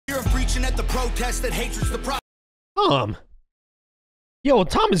preaching at the protest that hatred's the problem. Yo,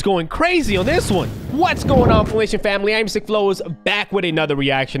 Tom is going crazy on this one. What's going on, Formation family? Iamsickflowz back with another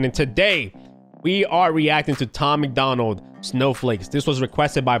reaction, and today we are reacting to Tom MacDonald, Snowflakes. This was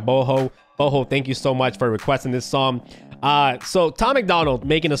requested by Boho. Boho, thank you so much for requesting this song. So Tom MacDonald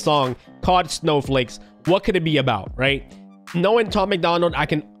making a song called Snowflakes. What could it be about, right? Knowing Tom MacDonald, I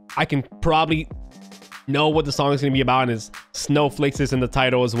can probably know what the song is going to be about, and his Snowflakes is in the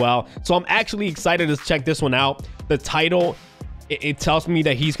title as well. So I'm actually excited to check this one out. The title, it tells me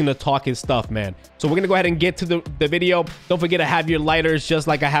that he's gonna talk his stuff, man. So we're gonna go ahead and get to the video. Don't forget to have your lighters just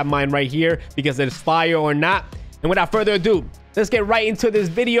like I have mine right here, because it's fire or not. And without further ado, let's get right into this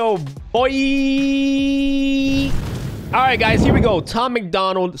video, boy. All right, guys, here we go. Tom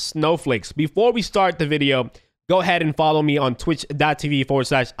MacDonald, Snowflakes. Before we start the video, go ahead and follow me on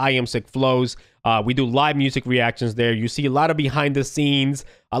twitch.tv/Iamsickflowz. We do live music reactions there. You see a lot of behind the scenes,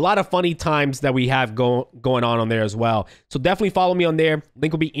 a lot of funny times that we have going on there as well. So definitely follow me on there.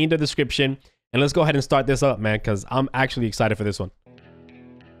 Link will be in the description. And let's go ahead and start this up, man, because I'm actually excited for this one.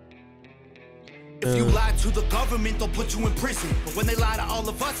 If you lie to the government, they'll put you in prison. But when they lie to all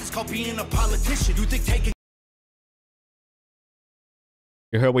of us, it's called being a politician. You think taking...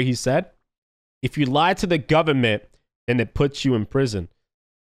 You heard what he said? If you lie to the government, then it puts you in prison.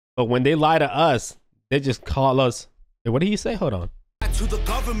 But when they lie to us, they just call us... What did he say? Hold on. To the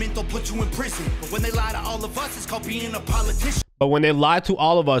government, they'll put you in prison. But when they lie to all of us, it's called being a politician. But when they lie to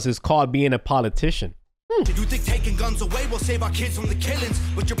all of us, it's called being a politician. Do you think taking guns away will save our kids from the killings?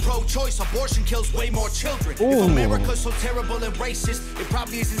 But you're pro-choice, abortion kills way more children. If America's so terrible and racist, it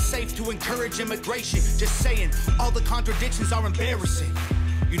probably isn't safe to encourage immigration. Just saying, all the contradictions are embarrassing.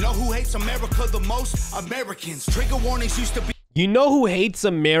 You know who hates America the most? Americans. Trigger warnings used to be... You know who hates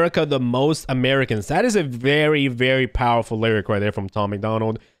America the most? Americans. That is a very, very powerful lyric right there from Tom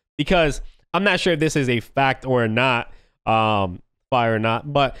MacDonald, because I'm not sure if this is a fact or not, fire or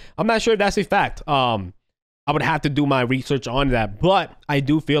not, but I'm not sure if that's a fact. I would have to do my research on that, but I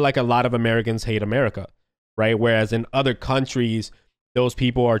do feel like a lot of Americans hate America, right? Whereas in other countries, those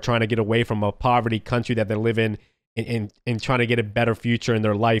people are trying to get away from a poverty country that they live in and trying to get a better future in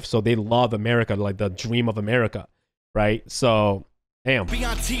their life. So they love America, like the dream of America. Right, so damn. Be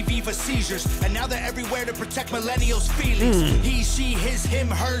on TV for seizures, and now they're everywhere to protect millennials' feelings. He, she, his, him,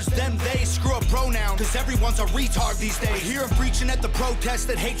 hers, them, they. Screw a pronoun, cause everyone's a retard these days. I hear him preaching at the protest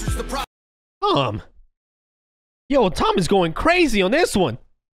that hatred's the problem. Yo, Tom is going crazy on this one.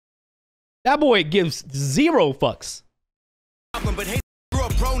 That boy gives zero fucks. But hate screw a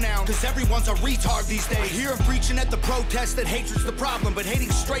pronoun, cause everyone's a retard these days. I hear him preaching at the protest that hatred's the problem. But hating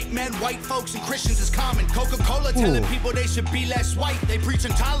straight men, white folks, and Christians is common. Coca-Cola telling people they should be less white. They preach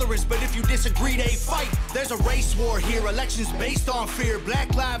intolerance, but if you disagree, they fight. There's a race war here, elections based on fear.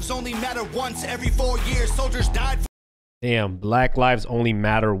 Black lives only matter once every 4 years. Soldiers died for... Damn, black lives only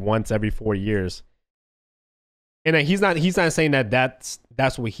matter once every 4 years. And he's not saying that that's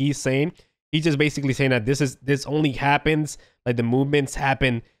what he's saying. He's just basically saying that this only happens, like the movements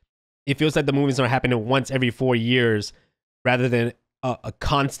happen. It feels like the movements are happening once every 4 years rather than a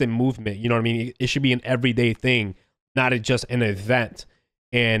constant movement. You know what I mean? It should be an everyday thing, not just an event.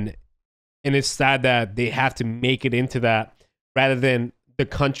 And it's sad that they have to make it into that rather than the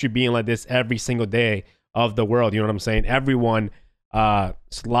country being like this every single day of the world. You know what I'm saying? Everyone's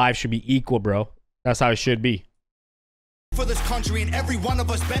lives should be equal, bro. That's how it should be. For this country, and every one of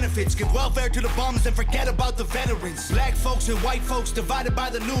us benefits. Give welfare to the bums and forget about the veterans. Black folks and white folks divided by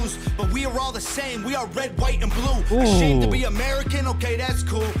the news, but we are all the same. We are red, white, and blue. Ashamed to be American? Okay, that's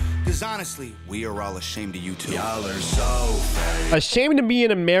cool. Because honestly, we are all ashamed of you too. Y'all are so fake. Ashamed to be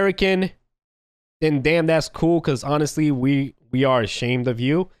an American? Then damn, that's cool. Because honestly, we are ashamed of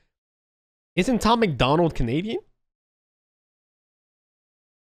you. Isn't Tom MacDonald Canadian?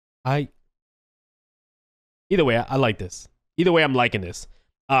 Either way, I like this. Either way, I'm liking this.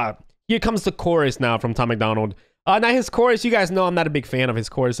 Here comes the chorus now from Tom MacDonald. Now his chorus, you guys know I'm not a big fan of his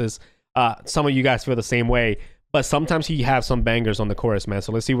choruses. Some of you guys feel the same way, but sometimes he has some bangers on the chorus, man.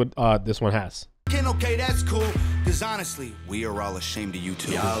 So let's see what this one has. Okay, that's cool. Because honestly, we are all ashamed of you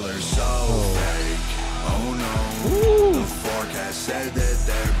too. Y'all are so fake. Oh no. The forecast said that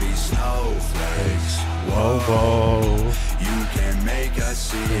there'd be snowflakes. Whoa, whoa. You can make us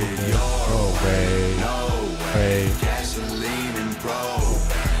see it your way. No way. Gasoline and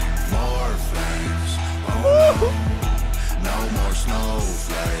propane. More flames. Oh no. No more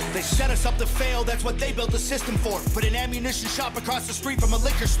snowflakes. They set us up to fail. That's what they built the system for. Put an ammunition shop across the street from a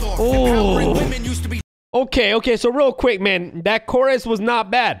liquor store. Empowering women used to be... Okay, so real quick, man. That chorus was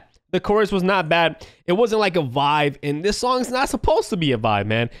not bad. The chorus was not bad. It wasn't like a vibe, and this song's not supposed to be a vibe,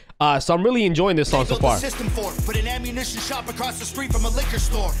 man. So I'm really enjoying this song so far. System for put an ammunition shop across the street from a liquor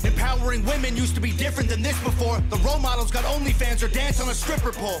store. Empowering women used to be different than this before. The role models got OnlyFans or dance on a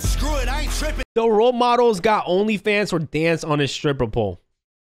stripper pole. Screw it, I ain't tripping. The role models got OnlyFans or dance on a stripper pole.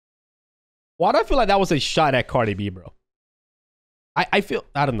 Why do I feel like that was a shot at Cardi B, bro? I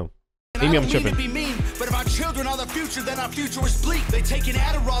don't know. Maybe I'm tripping. Mean, but if our children are the future, then our future is bleak. They take an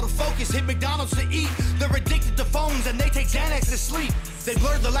Adderall to focus, hit McDonald's to eat. They're addicted to phones and they take Xanax to sleep. They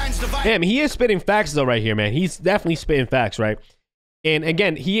blur the lines divided. Damn, he is spitting facts though right here, man. He's definitely spitting facts, right? And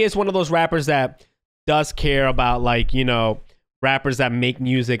again, he is one of those rappers that does care about, like, you know, rappers that make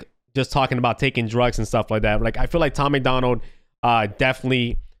music just talking about taking drugs and stuff like that. Like, I feel like Tom MacDonald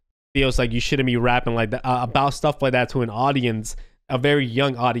definitely feels like you shouldn't be rapping like that about stuff like that to an audience, a very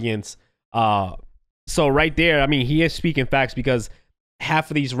young audience. So right there, I mean, he is speaking facts, because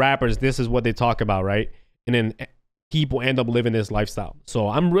half of these rappers, this is what they talk about, right? And then people end up living this lifestyle. So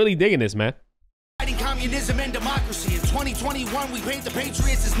I'm really digging this, man. Communism and democracy. In 2021, we paint the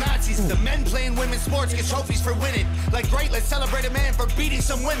patriots as Nazis. The men playing women's sports get trophies for winning. Like, great, let's celebrate a man for beating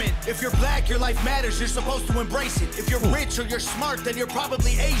some women. If you're black, your life matters. You're supposed to embrace it. If you're rich or you're smart, then you're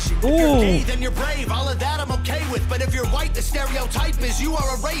probably Asian. If you're gay, then you're brave. All of that I'm okay with. But if you're white, the stereotype is you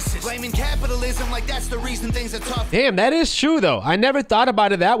are a racist. Blaming capitalism like that's the reason things are tough. Damn, that is true, though. I never thought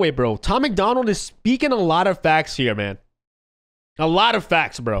about it that way, bro. Tom MacDonald is speaking a lot of facts here, man. A lot of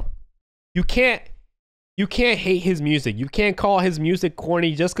facts, bro. You can't hate his music. You can't call his music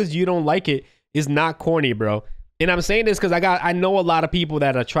corny just because you don't like it. Is not corny, bro. And I'm saying this because I know a lot of people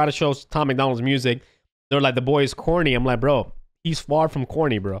that try to show Tom MacDonald's music. They're like, the boy is corny. I'm like, bro, he's far from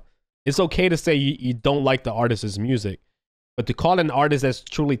corny, bro. It's okay to say you don't like the artist's music, but to call an artist that's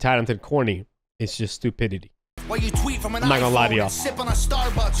truly talented corny, it's just stupidity. While you tweet from an I'm not gonna lie to y'all. Sip on a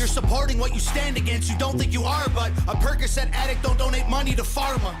Starbucks, you're supporting what you stand against. You don't think you are, but a Percocet addict don't donate money to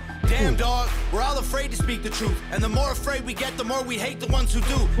pharma. Damn, dog, we're all afraid to speak the truth, and the more afraid we get, the more we hate the ones who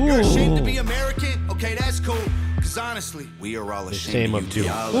do. You're ashamed to be American? Okay, that's cool. Cause honestly, we are all ashamed of you.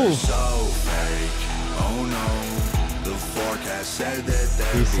 Y'all are so fake. Oh no, the forecast said that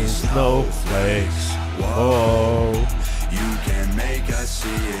there'd be snowflakes. Whoa, you can make us see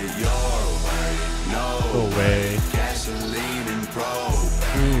it your way. No way. Gasoline and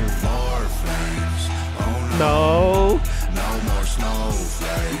propane. More flames. Oh no. No more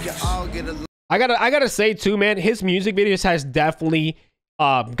snowflakes. We can all get a I gotta say too, man, his music videos has definitely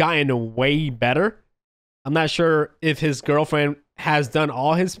gotten way better. I'm not sure if his girlfriend has done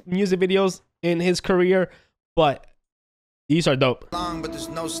all his music videos in his career, but these are dope. Long, but there's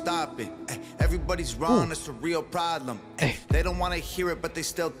no stopping. Everybody's wrong. That's a real problem. They don't want to hear it, but they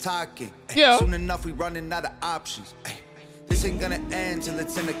still talking. Yeah. Soon enough, we running out of options. This ain't gonna end till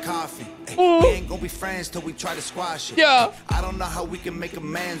it's in the coffin. We ain't gonna be friends till we try to squash it. Yeah. I don't know how we can make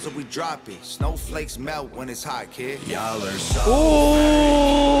amends or we drop it. Snowflakes melt when it's hot, kid. Y'all are so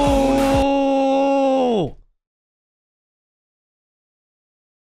Ooh.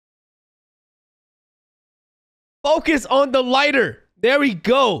 Focus on the lighter. There we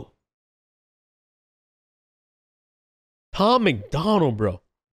go. Tom MacDonald, bro.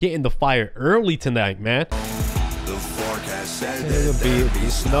 Getting the fire early tonight, man. The forecast said It'll that there'd be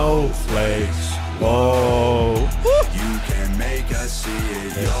snowflakes. Whoa. You can make us see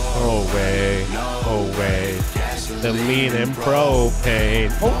it your Oh, way. No Oh, way. Gasoline The lean and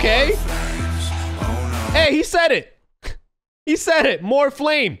propane. Okay. Oh no. Hey, he said it. He said it. More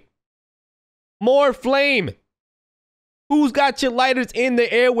flame. More flame. Who's got your lighters in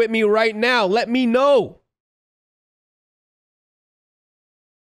the air with me right now? Let me know.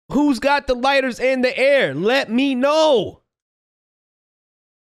 Who's got the lighters in the air? Let me know.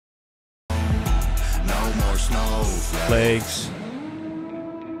 No more snowflakes.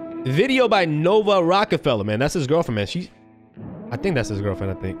 Video by Nova Rockefeller, man. That's his girlfriend, man. I think that's his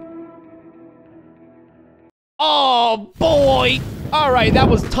girlfriend, I think. Oh, boy. All right, that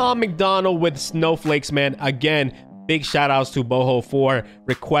was Tom MacDonald with Snowflakes, man. Again, big shout outs to Boho for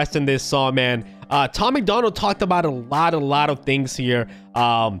requesting this song, man. Tom MacDonald talked about a lot of things here.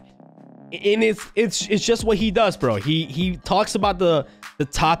 And it's just what he does, bro. He talks about the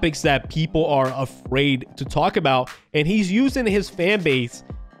topics that people are afraid to talk about, and he's using his fan base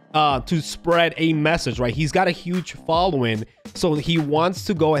to spread a message, right? He's got a huge following, so he wants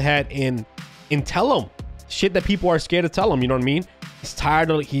to go ahead and tell them shit that people are scared to tell him. You know what I mean? He's tired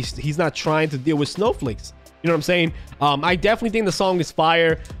of he's not trying to deal with snowflakes. You know what I'm saying? I definitely think the song is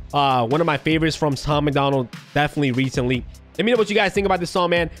fire. One of my favorites from Tom MacDonald, definitely recently. Let me know what you guys think about this song,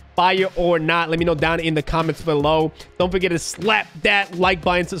 man. Fire or not. Let me know down in the comments below. Don't forget to slap that like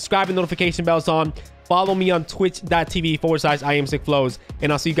button, subscribe and notification bells on. Follow me on twitch.tv/Iamsickflowz.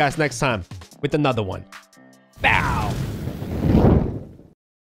 And I'll see you guys next time with another one. Bow.